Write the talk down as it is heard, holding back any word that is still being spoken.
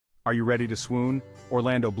Are you ready to swoon?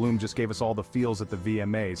 Orlando Bloom just gave us all the feels at the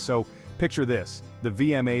VMAs, so picture this. The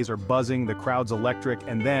VMAs are buzzing, the crowd's electric,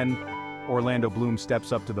 and then Orlando Bloom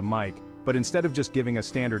steps up to the mic. But instead of just giving a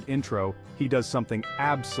standard intro, he does something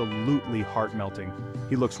absolutely heart-melting.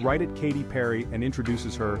 He looks right at Katy Perry and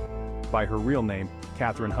introduces her by her real name,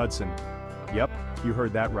 Katherine Hudson. Yep, you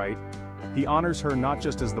heard that right. He honors her not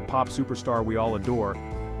just as the pop superstar we all adore,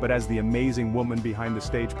 but as the amazing woman behind the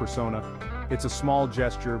stage persona. It's a small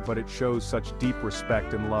gesture, but it shows such deep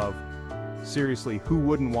respect and love. Seriously, who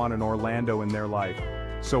wouldn't want an Orlando in their life?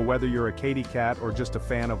 So whether you're a Katy cat or just a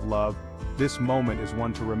fan of love, this moment is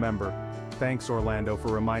one to remember. Thanks, Orlando,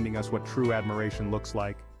 for reminding us what true admiration looks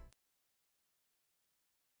like.